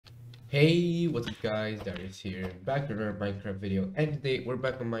Hey, what's up guys, Darius here, back with another Minecraft video, and today we're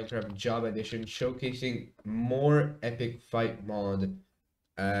back on Minecraft Job Edition, showcasing more epic fight mod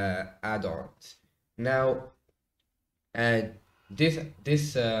add-ons. Now, uh,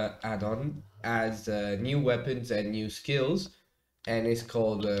 this add-on adds new weapons and new skills, and it's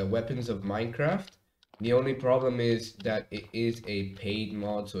called Weapons of Minecraft. The only problem is that it is a paid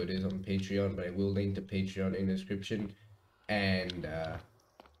mod, so it is on Patreon, but I will link the Patreon in the description, and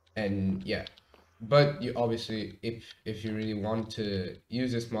yeah, but you obviously, if you really want to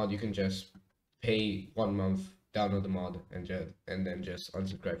use this mod, you can just pay 1 month, download the mod, and then just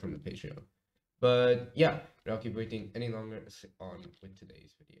unsubscribe from the Patreon. But yeah, without keep waiting any longer, let's on with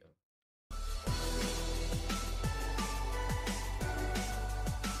today's video.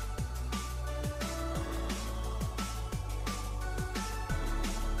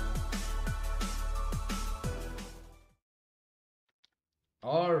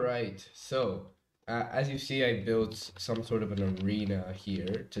 All right, so as you see, I built some sort of an arena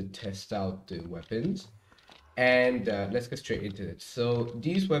here to test out the weapons. And let's get straight into it. So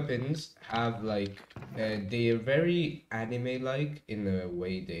these weapons have like they are very anime-like in the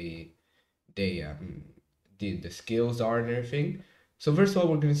way the skills are and everything. So first of all,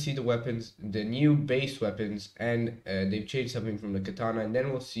 we're gonna see the weapons, the new base weapons, and they've changed something from the katana, and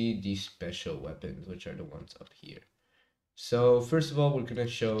then we'll see the special weapons, which are the ones up here. So first of all, we're gonna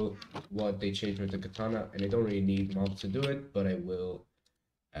show what they changed with the katana, and I don't really need mobs to do it, but I will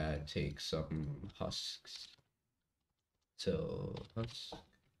take some husks. So husk,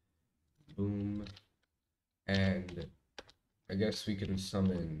 boom, and I guess we can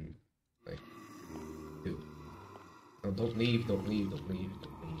summon like two. No, don't leave, don't leave, don't leave,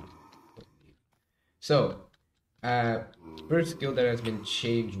 don't leave, don't leave. So, first skill that has been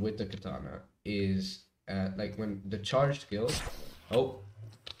changed with the katana is like when the charge skill. Oh,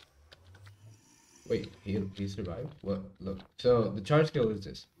 wait, he survived. What? Look. So the charge skill is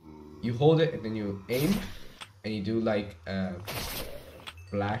this: you hold it and then you aim, and you do like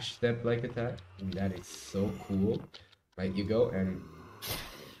flash step like attack, and that is so cool. Like you go and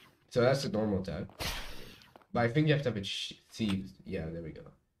so that's the normal attack, but I think you have to have it seized. Yeah, there we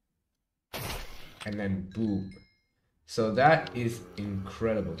go. And then boom. So that is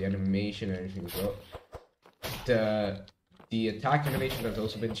incredible. The animation and everything as well. The attack animation has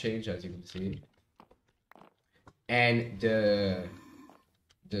also been changed, as you can see, and the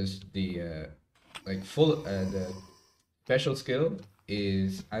like the special skill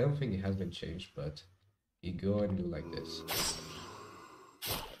is, I don't think it has been changed, but you go and do like this.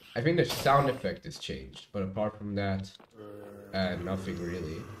 I think the sound effect is changed, but apart from that, nothing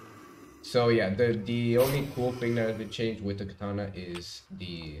really. So yeah, the only cool thing that has been changed with the katana is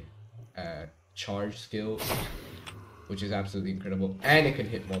the charge skill, which is absolutely incredible, and it can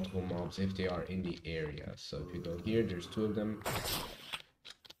hit multiple mobs if they are in the area. So if you go here, there's two of them.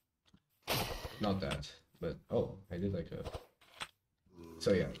 Not that, but oh, I did like a.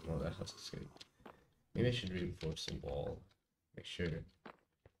 So yeah, well, that has to good. Maybe I should reinforce the wall, make sure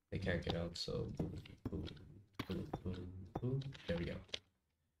they can't get out. So boom, boom, boom, boom, boom. There we go.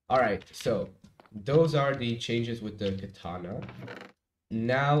 All right, so those are the changes with the katana.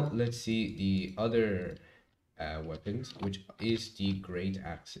 Now let's see the other weapons, which is the great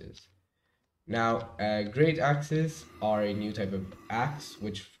axes. Now, great axes are a new type of axe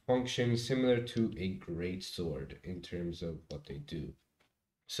which functions similar to a great sword in terms of what they do.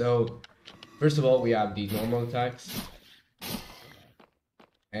 So, first of all, we have the normal attacks,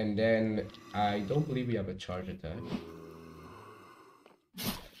 and then I don't believe we have a charge attack.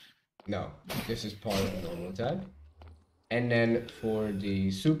 No, this is part of the normal attack. And then for the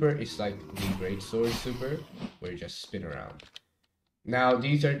super, it's like the great sword super, where you just spin around. Now,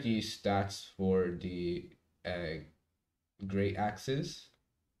 these are the stats for the great axes,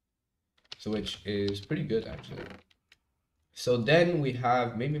 so which is pretty good actually. So then we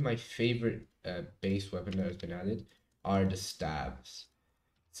have maybe my favorite base weapon that has been added are the stabs.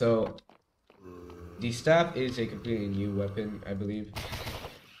 So the stab is a completely new weapon, I believe,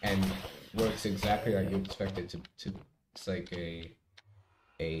 and works exactly like you expect it to. It's like a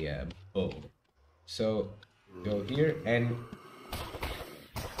bow. So go here and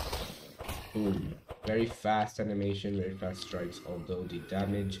boom. Very fast animation, very fast strikes, although the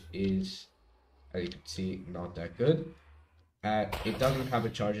damage is, as you can see, not that good. It doesn't have a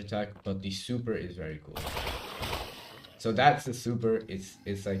charge attack, but the super is very cool. So that's the super.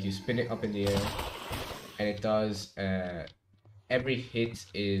 It's like you spin it up in the air, and it does every hit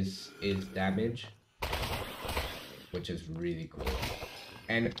is damage, which is really cool.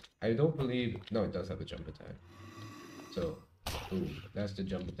 And I don't believe, no, it does have a jump attack. So Ooh, that's the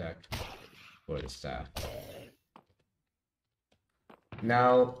jump attack for the staff.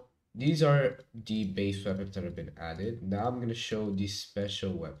 Now, these are the base weapons that have been added. Now I'm going to show the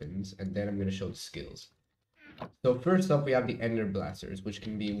special weapons, and then I'm going to show the skills. So first up, we have the Ender Blasters, which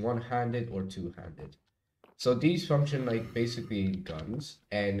can be one-handed or two-handed. So these function like basically guns,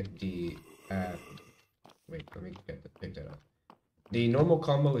 and the... wait, let me pick that up. The normal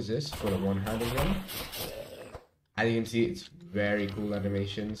combo is this for the one-handed gun. As you can see, it's very cool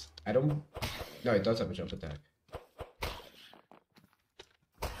animations. No, it does have a jump attack.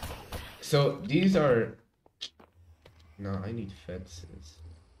 So these are... No, I need fences.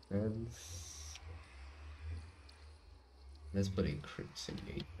 Let's put in crits and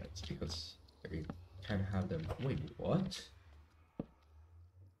gate fence because we can't have them. Wait, what?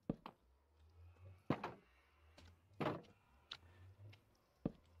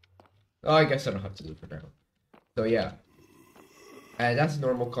 Oh, I guess I don't have to do it for now. So yeah, that's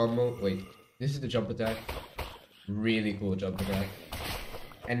normal combo. Wait, this is the jump attack. Really cool jump attack.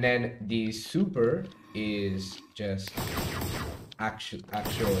 And then the super is just actual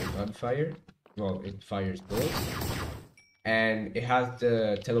gunfire. Well, it fires bullets. And it has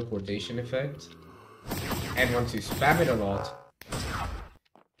the teleportation effect. And once you spam it a lot,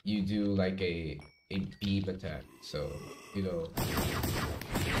 you do like a beam attack. So, you know,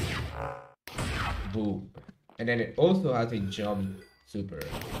 boom. And then it also has a jump super,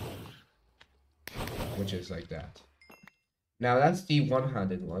 which is like that. Now that's the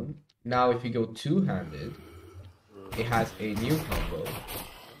one-handed one. Now if you go two-handed, it has a new combo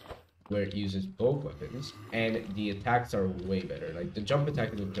where it uses both weapons, and the attacks are way better. Like the jump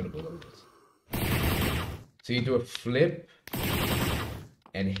attack is incredible on this. So you do a flip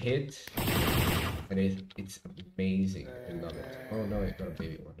and hit, and it's amazing. I love it. Oh no, I got a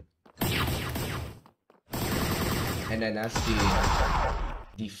baby one. And then that's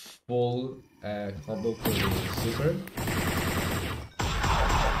the full combo for the super.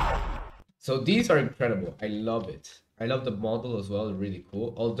 So these are incredible. I love it. I love the model as well. Really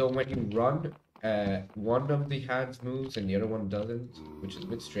cool. Although when you run, one of the hands moves and the other one doesn't, which is a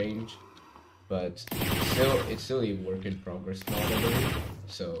bit strange. But it's still a work in progress model.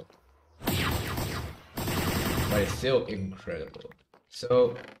 So, but it's still incredible.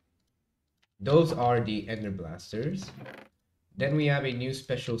 So those are the Ender Blasters. Then we have a new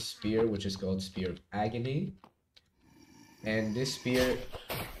special spear, which is called Spear of Agony. And this spear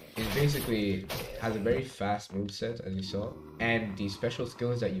is basically has a very fast moveset, as you saw. And the special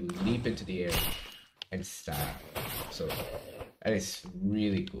skill is that you leap into the air and stab. So that is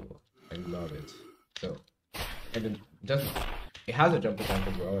really cool. I love it. So, and it has a jump attack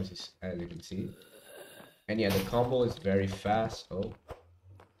as well, as you can see. And yeah, the combo is very fast. Oh,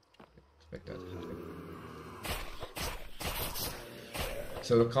 expect that to happen.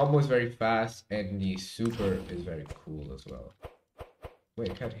 So the combo is very fast, and the super is very cool as well.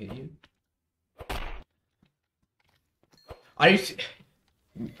 Wait, I can't hit you. Are you?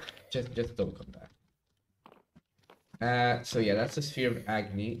 Just don't come back. So yeah, that's the Sphere of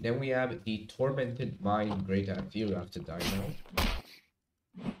Agony. Then we have the Tormented Mind Great Axe. You have to die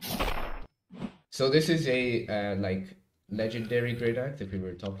now. So this is a like legendary Great Axe if we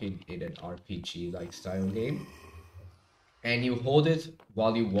were talking in an RPG like style game. And you hold it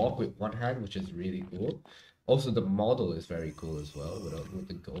while you walk with one hand, which is really cool. Also, the model is very cool as well, with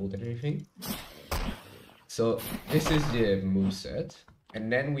the gold and everything. So this is the moveset.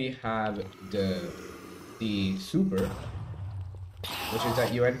 And then we have the super, which is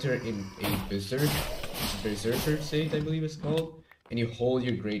that you enter in a berserker state, I believe it's called, and you hold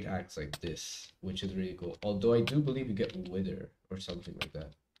your great axe like this, which is really cool. Although I do believe you get wither or something like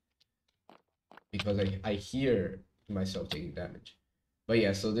that, because I hear myself taking damage. But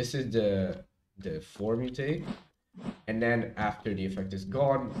yeah, so this is the form you take, and then after the effect is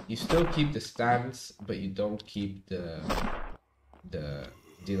gone, you still keep the stance, but you don't keep the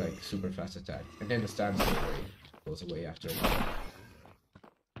like super fast attack, and then the stance goes away after a while.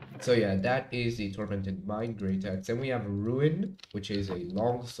 So yeah, that is the Tormented Mind Great Axe. Then we have Ruin, which is a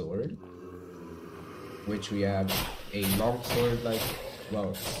long sword, which we have a long sword, like,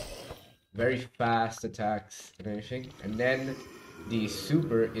 well, very fast attacks and everything. And then the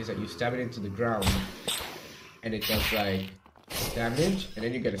super is that you stab it into the ground and it does like damage, and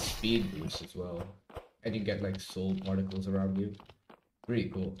then you get a speed boost as well, and you get like soul particles around you. Pretty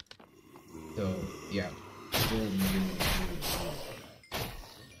cool. So yeah, boom, boom, boom, boom.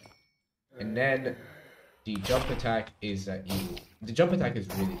 And then the jump attack is that the jump attack is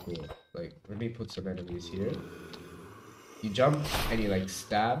really cool. Like, let me put some enemies here. You jump and you like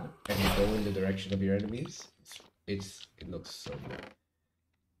stab and you go in the direction of your enemies. It looks so good.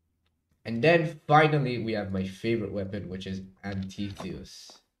 And then finally we have my favorite weapon, which is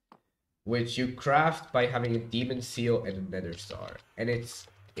Antitheus, which you craft by having a demon seal and a nether star. And it's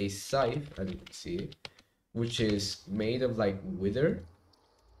a scythe, as you can see, which is made of like wither.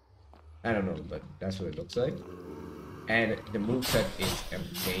 I don't know, but that's what it looks like. And the moveset is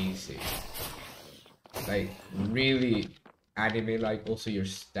amazing. Like really anime like. Also your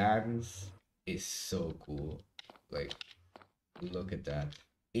stance is so cool. Like look at that.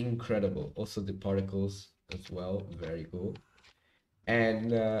 Incredible. Also the particles as well, very cool.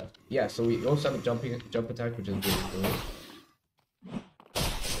 And yeah, so we also have a jump attack, which is really cool,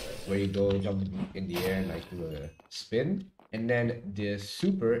 where you go jump in the air and like do a spin. And then the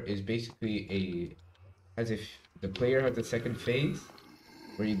super is basically as if the player has the second phase,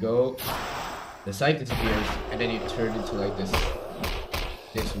 where you go, the scythe disappears, and then you turn into like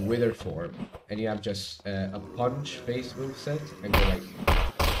this wither form, and you have just a punch face moveset, and you're like.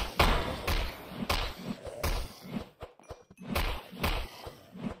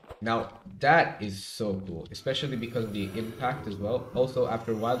 Now that is so cool, especially because of the impact as well. Also,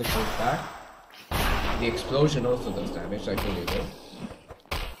 after a while it goes back. The explosion also does damage, like earlier.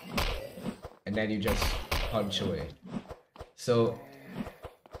 And then you just punch away. So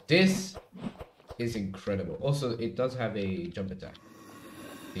this is incredible. Also, it does have a jump attack.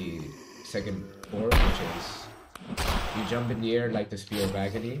 The second form, which is you jump in the air like the Spear of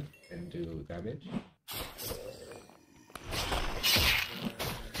Agony and do damage.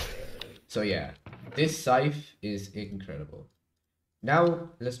 So yeah, this scythe is incredible. Now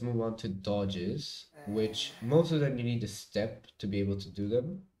let's move on to dodges, which most of them you need a step to be able to do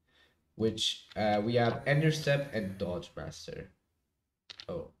them. Which we have Ender Step and Dodge Master.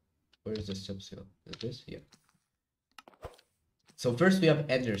 Oh, where is the step skill? Is this? Yeah. So first we have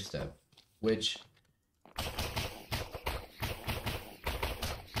Ender Step, which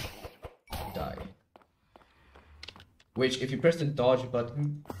die. Which if you press the dodge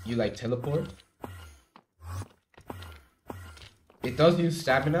button, you like teleport. It does use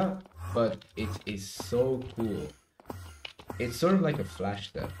stamina, but it is so cool. It's sort of like a flash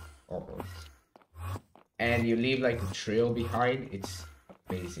step, almost. And you leave like a trail behind. It's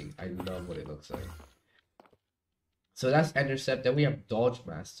amazing. I love what it looks like. So that's Ender Step. Then we have Dodge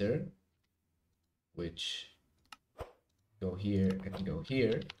Master, which go here and go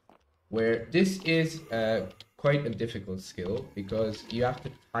here. Where this is quite a difficult skill because you have to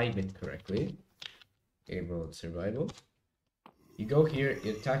time it correctly. Game mode survival. You go here,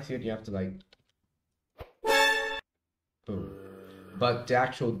 it attacks you, and you have to like boom. But the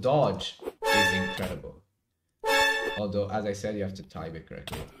actual dodge is incredible. Although, as I said, you have to time it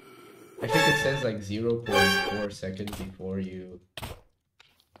correctly. I think it says like 0.4 seconds before you.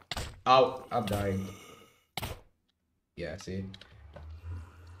 Ow, I'm dying. Yeah, see?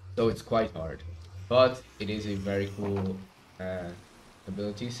 So it's quite hard. But it is a very cool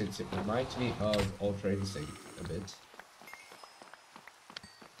ability since it reminds me of Ultra Instinct a bit.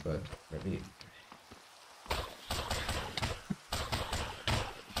 But let me.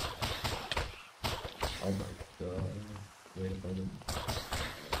 Oh my god. Wait a moment.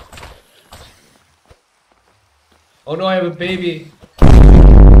 Oh no, I have a baby!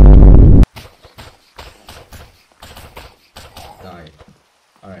 Die.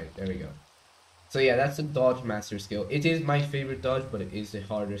 Alright, there we go. So yeah, that's the Dodge Master skill. It is my favorite dodge, but it is the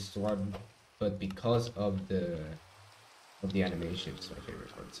hardest one. But because of the animation, it's my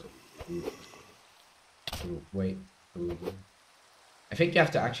favorite one. So, ooh, wait, ooh. I think you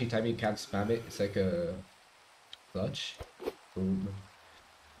have to actually time it. You can't spam it. It's like a clutch. Boom,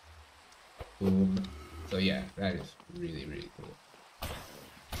 boom. So yeah, that is really, really cool.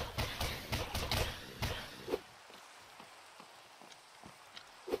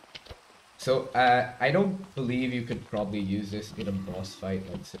 So I don't believe you could probably use this in a boss fight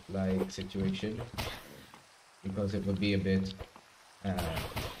like situation, because it would be a bit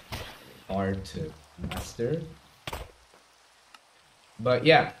hard to master. But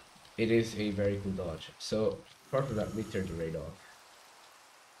yeah, it is a very cool dodge. So apart from that, let me turn the raid off.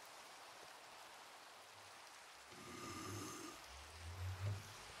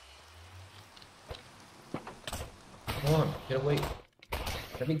 Come on, get away.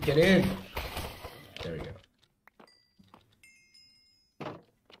 Let me get in. There we go.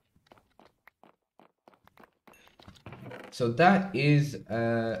 So that is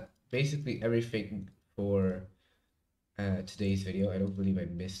basically everything for today's video. I don't believe I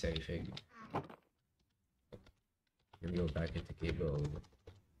missed anything. Let me go back into game mode.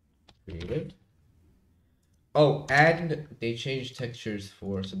 Creative. Oh, and they changed textures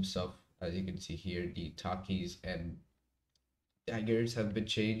for some stuff As you can see here, the takis and daggers have been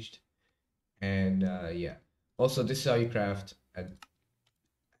changed. And yeah, also this is how you craft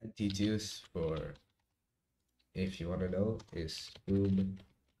details for, if you want to know, is boom,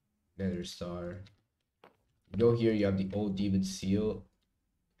 nether star. You go here, you have the old demon seal.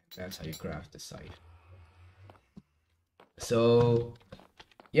 That's how you craft the site. So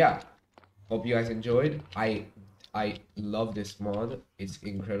yeah, hope you guys enjoyed. I love this mod. It's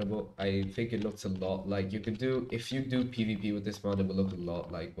incredible. I think it looks a lot like, you could do, if you do PvP with this mod, it will look a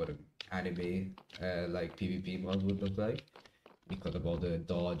lot like what an anime like PvP mod would look like, because of all the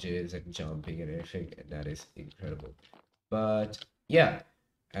dodges and jumping and everything, and that is incredible. But yeah,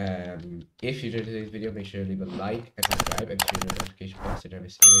 if you enjoyed today's video, make sure to leave a like and subscribe and turn your notification bells to never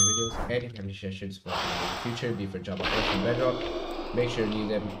miss any videos. And if you have any suggestions for the future, be for Java or for Bedrock, make sure to leave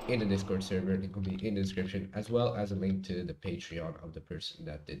them in the Discord server. Link will be in the description, as well as a link to the Patreon of the person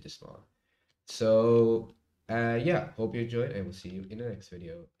that did this mod. So yeah, hope you enjoyed, and we'll see you in the next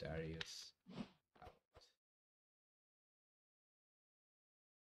video. Darius.